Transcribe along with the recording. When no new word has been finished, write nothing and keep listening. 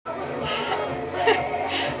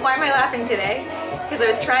Why am I laughing today? Because I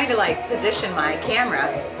was trying to like position my camera.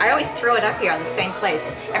 I always throw it up here on the same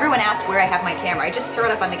place. Everyone asks where I have my camera. I just throw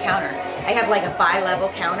it up on the counter. I have like a bi-level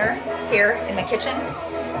counter here in my kitchen.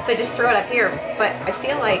 So I just throw it up here, but I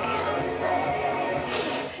feel like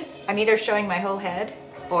I'm either showing my whole head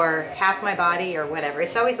or half my body or whatever.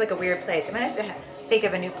 It's always like a weird place. I'm gonna have to think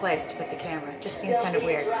of a new place to put the camera. It just seems kind of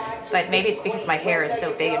weird. But maybe it's because my hair is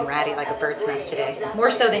so big and ratty like a bird's nest today. More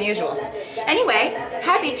so than usual. Anyway,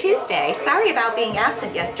 happy Tuesday. Sorry about being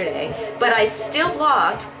absent yesterday, but I still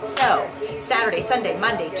blogged. So, Saturday, Sunday,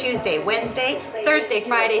 Monday, Tuesday, Wednesday, Thursday,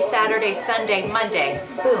 Friday, Saturday, Sunday, Monday.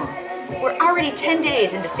 Boom. We're already 10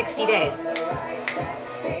 days into 60 days.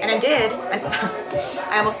 And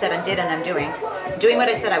I almost said I'm did and I'm doing what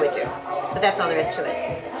I said I would do. So that's all there is to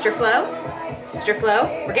it. Sister Flo,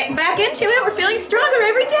 we're getting back into it. We're feeling stronger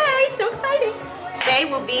every day. So exciting. Today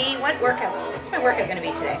will be, what workouts? What's my workout going to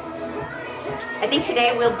be today? I think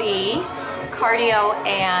today will be cardio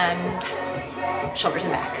and shoulders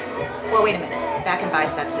and back. Well, wait a minute. Back and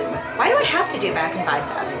biceps is, why do I have to do back and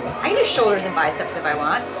biceps? I can do shoulders and biceps if I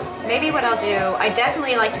want. Maybe what I'll do, I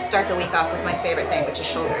definitely like to start the week off with my favorite thing, which is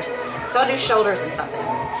shoulders. So I'll do shoulders and something.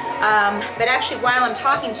 But actually, while I'm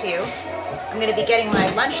talking to you, I'm going to be getting my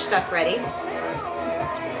lunch stuff ready.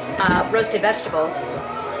 Roasted vegetables.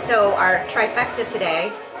 So our trifecta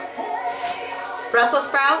today, Brussels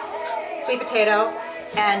sprouts, sweet potato,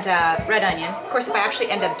 and red onion. Of course, if I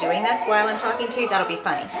actually end up doing this while I'm talking to you, that'll be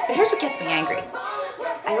funny. But here's what gets me angry.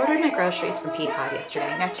 I ordered my groceries from Peapod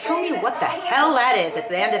yesterday. Now tell me what the hell that is at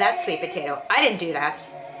the end of that sweet potato. I didn't do that.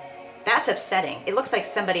 That's upsetting. It looks like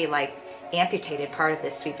somebody like amputated part of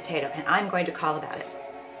this sweet potato, and I'm going to call about it.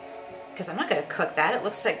 Because I'm not going to cook that. It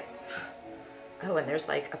looks like, oh, and there's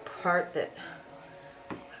like a part that,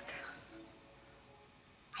 look.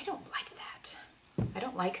 I don't like that. I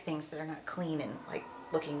don't like things that are not clean and like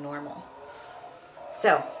looking normal.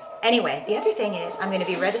 So anyway, the other thing is I'm going to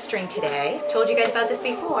be registering today. Told you guys about this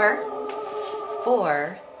before,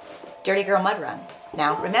 for Dirty Girl Mud Run.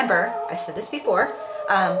 Now remember, I said this before,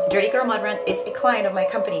 Dirty Girl Mud Run is a client of my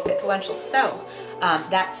company, Fitfluential. So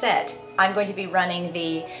that said, I'm going to be running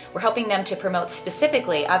we're helping them to promote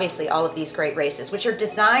specifically, obviously, all of these great races, which are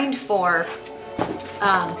designed for,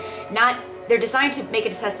 they're designed to make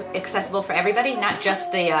it accessible for everybody, not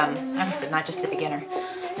just the, I almost said not just the beginner,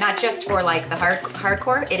 not just for like the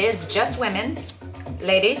hardcore. It is just women,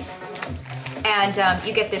 ladies, and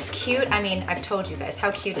you get this cute, I mean, I've told you guys,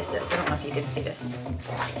 how cute is this? I don't know if you can see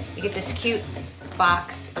this. You get this cute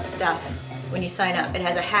box of stuff when you sign up. It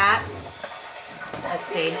has a hat. Let's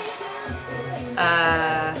see.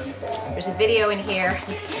 There's a video in here.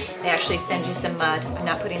 They actually send you some mud. I'm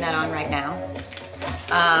not putting that on right now.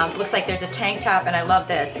 Looks like there's a tank top, and I love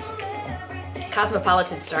this.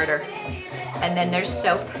 Cosmopolitan starter. And then there's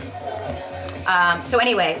soap. So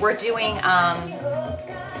anyway, we're doing, I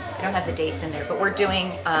don't have the dates in there, but we're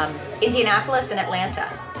doing Indianapolis and Atlanta.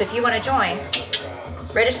 So if you want to join,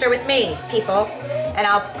 register with me, people. And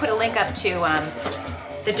I'll put a link up to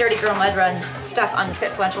the Dirty Girl Mud Run stuff on the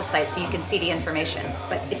Fitfluential site so you can see the information.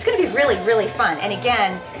 But it's going to be really, really fun. And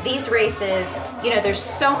again, these races, you know, there's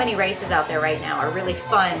so many races out there right now, are really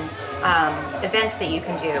fun events that you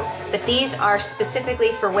can do. But these are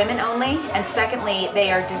specifically for women only. And secondly,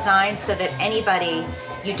 they are designed so that anybody,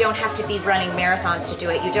 you don't have to be running marathons to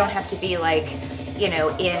do it. You don't have to be like, you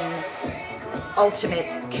know, in ultimate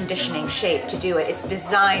conditioning shape to do it. It's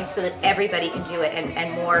designed so that everybody can do it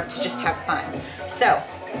and more to just have fun. So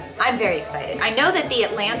I'm very excited. I know that the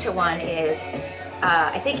Atlanta one is,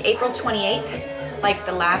 I think April 28th, like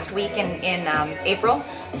the last week in April.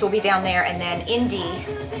 So we'll be down there, and then Indy,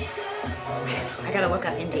 I gotta look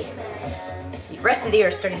up Indy. The rest of the year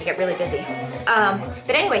is starting to get really busy.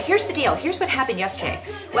 But anyway, here's the deal. Here's what happened yesterday.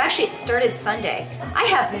 Well, actually it started Sunday. I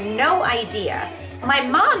have no idea. My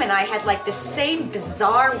mom and I had like the same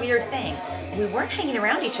bizarre, weird thing. We weren't hanging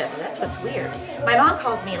around each other. That's what's weird. My mom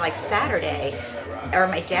calls me like Saturday, or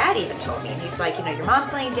my dad even told me, and he's like, you know, your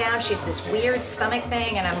mom's laying down, she has this weird stomach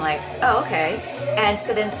thing, and I'm like, oh, okay. And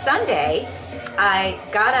so then Sunday, I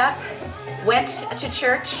got up, went to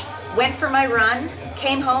church, went for my run,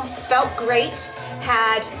 came home, felt great.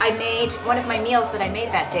 I made, one of my meals that I made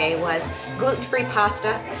that day was gluten-free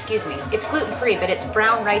pasta. Excuse me, it's gluten-free, but it's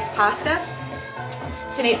brown rice pasta.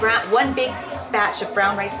 So I made one big batch of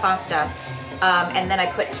brown rice pasta, and then I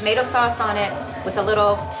put tomato sauce on it with a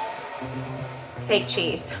little fake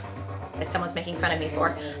cheese that someone's making fun of me for,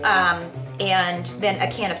 and then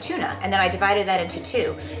a can of tuna, and then I divided that into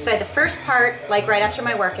two. So I had the first part like right after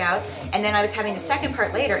my workout, and then I was having the second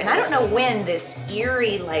part later, and I don't know when this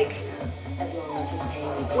eerie, like,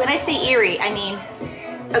 when I say eerie, I mean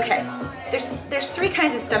Okay, there's three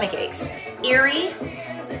kinds of stomach aches. Eerie,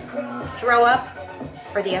 throw up,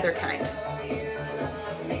 or the other kind.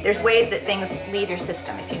 There's ways that things leave your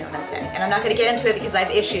system, if you know what I'm saying. And I'm not gonna get into it because I have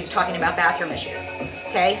issues talking about bathroom issues,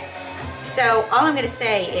 okay? So all I'm gonna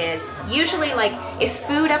say is, usually like if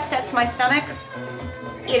food upsets my stomach,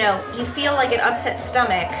 you know, you feel like an upset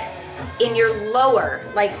stomach in your lower,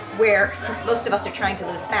 like where most of us are trying to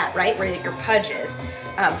lose fat, right? Where your pudge is.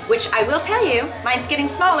 Which I will tell you, mine's getting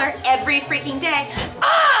smaller every freaking day.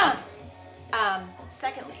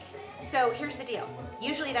 Secondly, so here's the deal.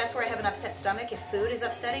 Usually that's where I have an upset stomach if food is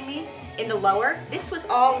upsetting me. In the lower, this was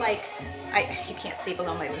all like, you can't see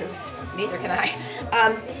below my boobs, neither can I.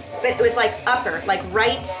 But it was like upper, like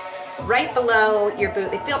right below your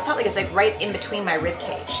boob. It felt like it's like right in between my rib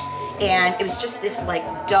cage. And it was just this like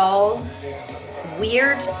dull,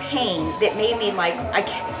 weird pain that made me like,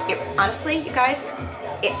 honestly, you guys,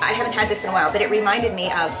 I haven't had this in a while, but it reminded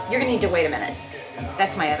me of, you're gonna need to wait a minute.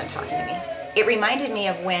 That's my oven talking to me. It reminded me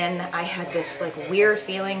of when I had this like weird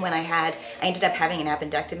feeling when I ended up having an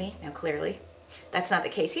appendectomy. Now clearly, that's not the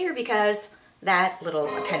case here because that little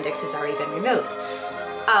appendix has already been removed.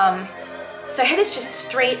 So I had this just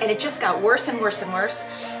straight, and it just got worse and worse and worse.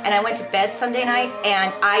 And I went to bed Sunday night,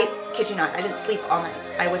 and I kid you not, I didn't sleep all night.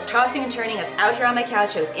 I was tossing and turning. I was out here on my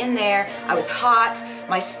couch. I was in there. I was hot.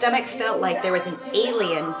 My stomach felt like there was an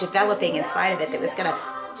alien developing inside of it that was gonna.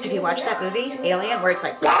 Have you watched that movie, Alien, where it's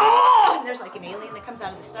like, ah! And there's like an alien that comes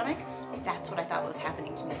out of the stomach? That's what I thought was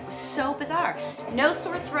happening to me. It was so bizarre. No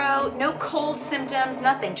sore throat, no cold symptoms,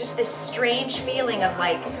 nothing. Just this strange feeling of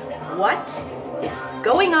like, what is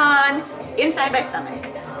going on inside my stomach?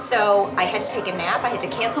 So I had to take a nap. I had to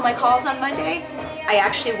cancel my calls on Monday. I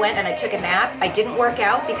actually went and I took a nap. I didn't work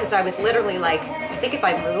out because I was literally like, I think if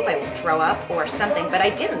I move, I will throw up or something, but I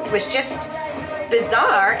didn't. It was just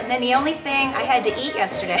bizarre. And then the only thing I had to eat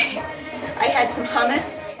yesterday, I had some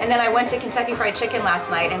hummus, and then I went to Kentucky Fried Chicken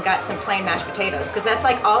last night and got some plain mashed potatoes, because that's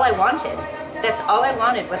like all I wanted. That's all I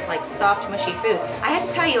wanted was like soft, mushy food. I had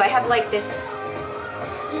to tell you, I have like this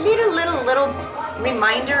little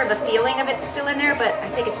reminder of a feeling of it still in there, but I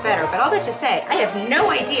think it's better. But all that to say, I have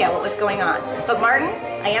no idea what was going on. But Martin,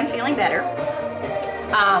 I am feeling better.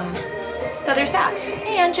 So there's that.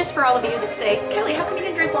 And just for all of you that say, Kelly, how come you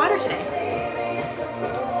didn't drink water today?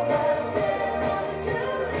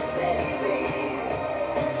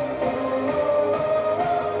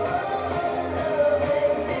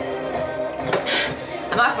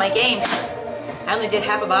 I'm off my game. I only did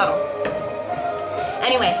half a bottle.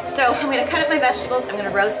 Anyway, so I'm gonna cut up my vegetables, I'm gonna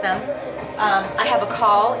roast them. I have a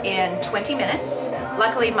call in 20 minutes.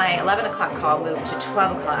 Luckily my 11 o'clock call moved to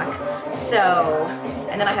 12 o'clock. So,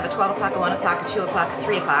 and then I have a 12 o'clock, a 1 o'clock, a 2 o'clock, a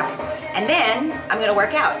 3 o'clock. And then I'm gonna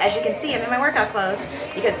work out. As you can see, I'm in my workout clothes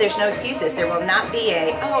because there's no excuses. There will not be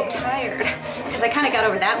a, oh, I'm tired. Because I kind of got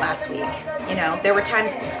over that last week. You know, there were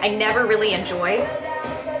times I never really enjoy,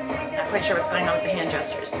 not quite sure what's going on with the hand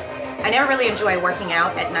gestures. I never really enjoy working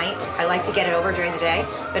out at night. I like to get it over during the day.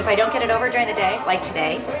 But if I don't get it over during the day, like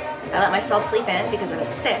today, I let myself sleep in because I was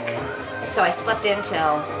sick. So I slept in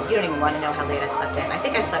till, you don't even want to know how late I slept in. I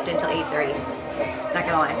think I slept in till 8:30. Not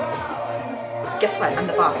gonna lie. Guess what? I'm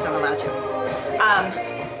the boss, so I'm allowed to.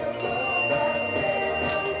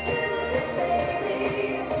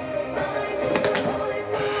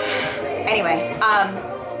 Anyway,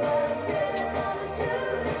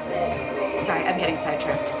 sorry, I'm getting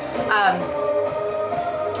sidetracked.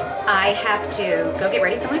 I have to go get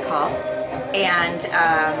ready for my call, and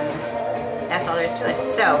that's all there is to it.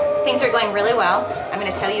 So things are going really well. I'm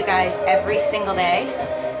going to tell you guys every single day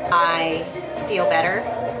I feel better,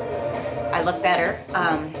 I look better,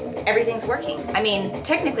 everything's working. I mean,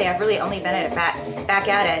 technically I've really only been back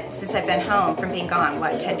at it since I've been home from being gone,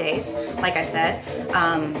 what, 10 days, like I said.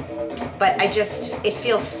 But it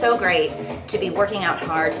feels so great to be working out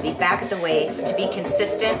hard, to be back at the weights, to be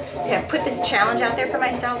consistent, to have put this challenge out there for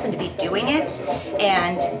myself and to be doing it.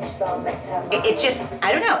 And it just,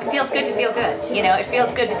 I don't know, it feels good to feel good. You know, it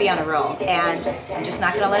feels good to be on a roll. And I'm just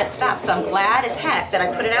not gonna let it stop. So I'm glad as heck that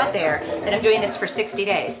I put it out there, that I'm doing this for 60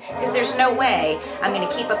 days. Because there's no way I'm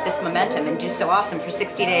gonna keep up this momentum and do so awesome for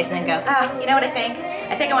 60 days and then go, you know what I think?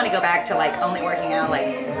 I think I wanna go back to like only working out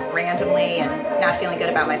like randomly and not feeling good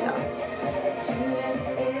about myself.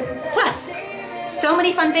 Plus, so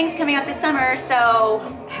many fun things coming out this summer, so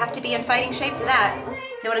I have to be in fighting shape for that.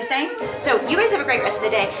 Know what I'm saying? So you guys have a great rest of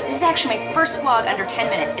the day. This is actually my first vlog under 10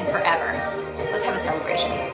 minutes in forever. Let's have a celebration.